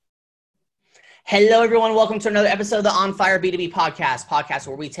Hello, everyone. Welcome to another episode of the On Fire B2B podcast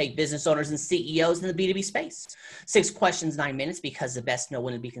where we take business owners and CEOs in the B2B space. 6 questions, 9 minutes, because the best know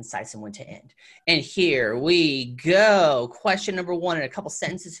when to be concise and when to end. And here we go. Question number 1 in a couple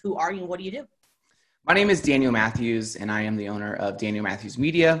sentences. Who are you and what do you do? My name is Daniel Matthews, and I am the owner of Daniel Matthews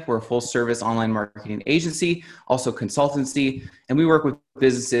Media. We're a full-service online marketing agency, also consultancy, and we work with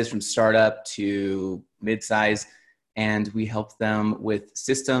businesses from startup to mid-size, and we help them with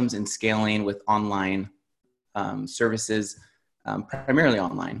systems and scaling with online services, primarily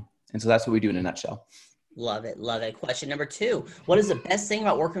online. And so that's what we do in a nutshell. Love it. Love it. Question number 2. What is the best thing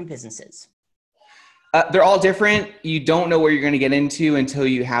about working with businesses? They're all different. You don't know where you're going to get into until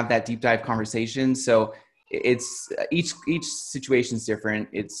you have that deep dive conversation. So it's each situation is different.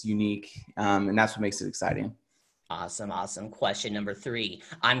 It's unique. And that's what makes it exciting. Awesome. Question number 3.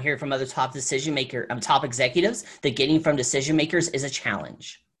 I'm here from other top executives that getting from decision makers is a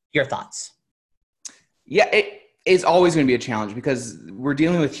challenge. Your thoughts? Yeah, it is always going to be a challenge because we're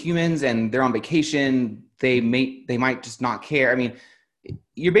dealing with humans and they're on vacation. They might just not care. I mean,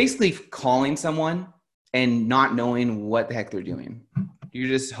 you're basically calling someone and not knowing what the heck they're doing. You're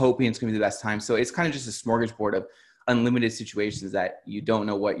just hoping it's going to be the best time. So it's kind of just a smorgasbord of unlimited situations that you don't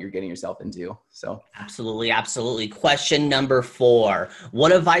know what you're getting yourself into. So Absolutely. Question number 4.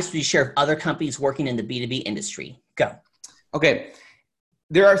 What advice would you share with other companies working in the B2B industry? Go. Okay.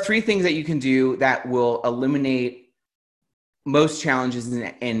 There are 3 things that you can do that will eliminate most challenges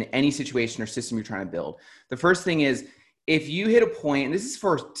in any situation or system you're trying to build. The first thing is, if you hit a point, and this is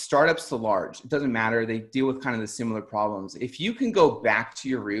for startups to large, it doesn't matter. They deal with kind of the similar problems. If you can go back to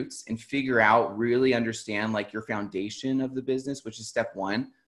your roots and figure out, really understand like your foundation of the business, which is step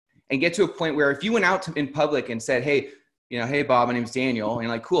 1, and get to a point where if you went out in public and said, hey, hey, Bob, my name's Daniel. And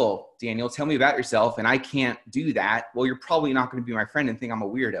you're like, cool, Daniel, tell me about yourself. And I can't do that. Well, you're probably not going to be my friend and think I'm a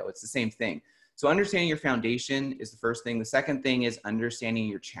weirdo. It's the same thing. So understanding your foundation is the first thing. The second thing is understanding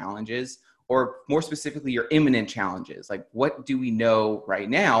your challenges, or more specifically, your imminent challenges. Like, what do we know right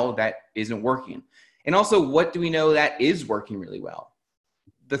now that isn't working? And also, what do we know that is working really well?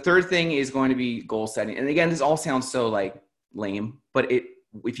 The third thing is going to be goal setting. And again, this all sounds so like lame, but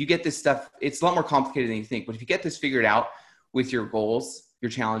if you get this stuff, it's a lot more complicated than you think. But if you get this figured out with your goals,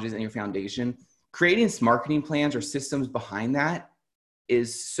 your challenges, and your foundation, creating marketing plans or systems behind that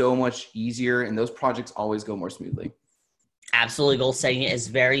is so much easier. And those projects always go more smoothly. Absolutely. Goal setting is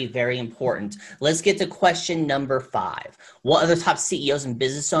very, very important. Let's get to question number 5. What other top CEOs and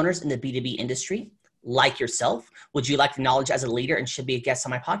business owners in the B2B industry, like yourself, would you like to acknowledge as a leader and should be a guest on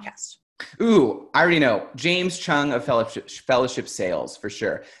my podcast? Ooh, I already know. James Chung of Fellowship Sales, for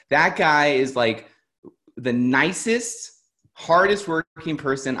sure. That guy is like the nicest, hardest working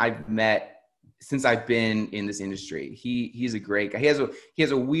person I've met since I've been in this industry. He's a great guy. He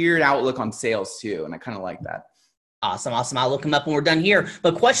has a weird outlook on sales too, and I kind of like that. Awesome. I'll look him up when we're done here.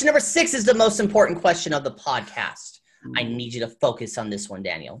 But question number 6 is the most important question of the podcast. I need you to focus on this one,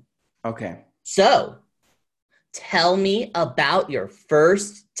 Daniel. Okay. So tell me about your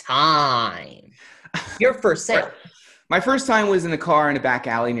first time. Your first sale. My first time was in a car in a back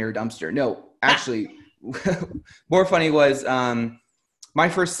alley near a dumpster. No, actually, more funny was my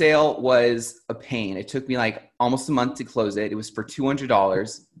first sale was a pain. It took me like almost a month to close it. It was for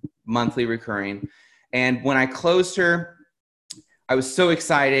 $200 monthly recurring. And when I closed her, I was so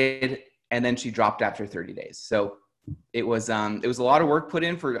excited, and then she dropped after 30 days. So it was a lot of work put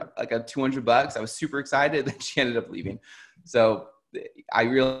in for like a $200. I was super excited, then she ended up leaving. So I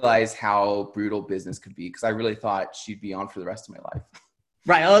realized how brutal business could be because I really thought she'd be on for the rest of my life.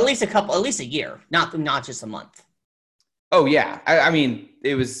 Right, well, at least a year, not just a month. Oh yeah, I mean,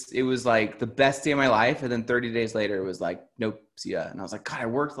 it was like the best day of my life, and then 30 days later, it was like, nope, see ya. And I was like, God, I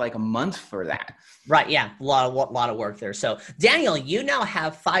worked like a month for that. Right, yeah, a lot of work there. So, Daniel, you now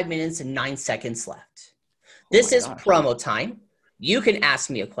have 5 minutes and 9 seconds left. This is promo time. You can ask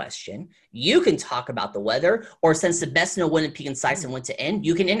me a question. You can talk about the weather, or since the best know when to be concise and when to end,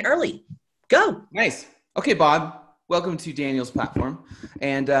 you can end early. Go. Nice. Okay, Bob. Welcome to Daniel's platform.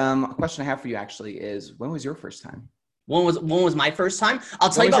 And a question I have for you actually is, when was your first time? When was my first time? I'll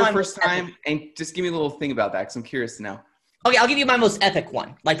tell you about my first time, and just give me a little thing about that because I'm curious to know. Okay, I'll give you my most epic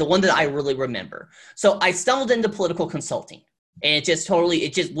one, like the one that I really remember. So I stumbled into political consulting, and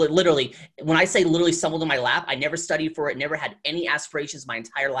it literally, when I say literally stumbled in my lap, I never studied for it, never had any aspirations my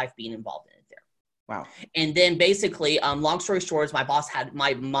entire life being involved in it there. Wow. And then basically, long story short, is my boss had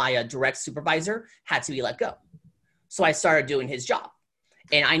my direct supervisor had to be let go. So I started doing his job.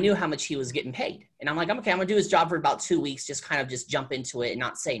 And I knew how much he was getting paid. And I'm like, okay, I'm going to do his job for about 2 weeks, just jump into it and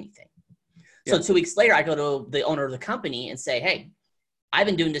not say anything. Yeah. So 2 weeks later, I go to the owner of the company and say, hey, I've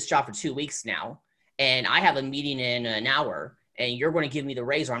been doing this job for 2 weeks now, and I have a meeting in an hour, and you're going to give me the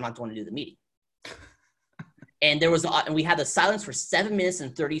raise or I'm not going to do the meeting. And we had the silence for 7 minutes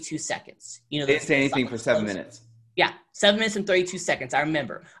and 32 seconds. You know, they didn't say anything for 7 minutes. Yeah, 7 minutes and 32 seconds. I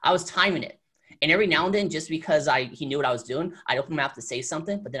remember. I was timing it. And every now and then, just because he knew what I was doing, I'd open my mouth to say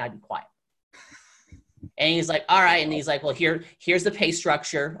something, but then I'd be quiet. And he's like, all right. And he's like, well, here's the pay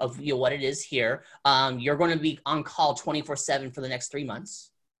structure of what it is here. You're going to be on call 24/7 for the next 3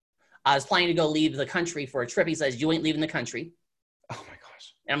 months. I was planning to go leave the country for a trip. He says, you ain't leaving the country. Oh my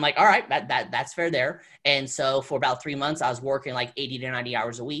gosh. And I'm like, all right, that's fair there. And so for about 3 months, I was working like 80 to 90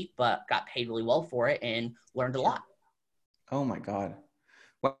 hours a week, but got paid really well for it and learned a lot. Oh my God.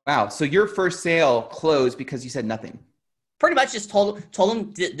 Wow. So your first sale closed because you said nothing. Pretty much just told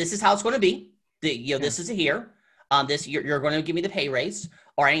him this is how it's going to be. This is here. You're going to give me the pay raise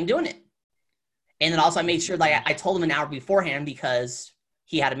or I ain't doing it. And then also I made sure that I told him an hour beforehand because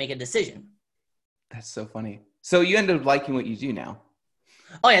he had to make a decision. That's so funny. So you ended up liking what you do now.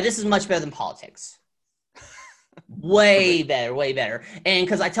 Oh yeah, this is much better than politics. Way better. And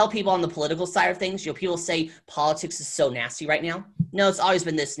because I tell people on the political side of things, people say politics is so nasty right now. No, it's always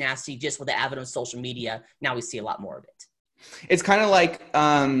been this nasty. Just with the advent of social media, now we see a lot more of it. It's kind of like,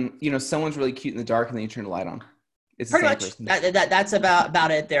 someone's really cute in the dark and then you turn the light on. It's pretty much. That's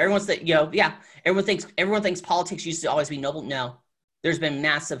about it. There, everyone's everyone thinks politics used to always be noble. No, there's been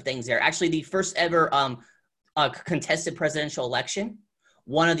massive things there. Actually, the first ever contested presidential election.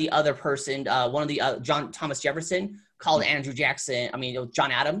 John Thomas Jefferson called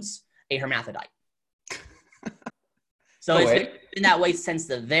John Adams a hermaphrodite. So it's been that way since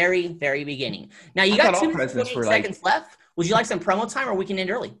the very, very beginning. Now you got 2 minutes and 28 seconds left. Would you like some promo time or we can end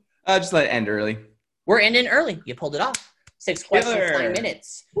early? Just let it end early. We're ending early. You pulled it off. 6 questions, 9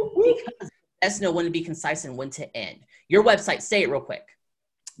 minutes. Because best know when to be concise and when to end. Your website, say it real quick.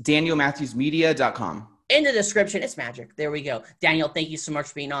 DanielMatthewsMedia.com. In the description, it's magic. There we go. Daniel, thank you so much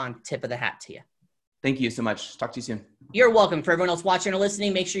for being on. Tip of the hat to you. Thank you so much. Talk to you soon. You're welcome. For everyone else watching or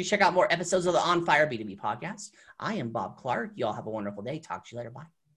listening, make sure you check out more episodes of the On Fire B2B podcast. I am Bob Clark. You all have a wonderful day. Talk to you later. Bye.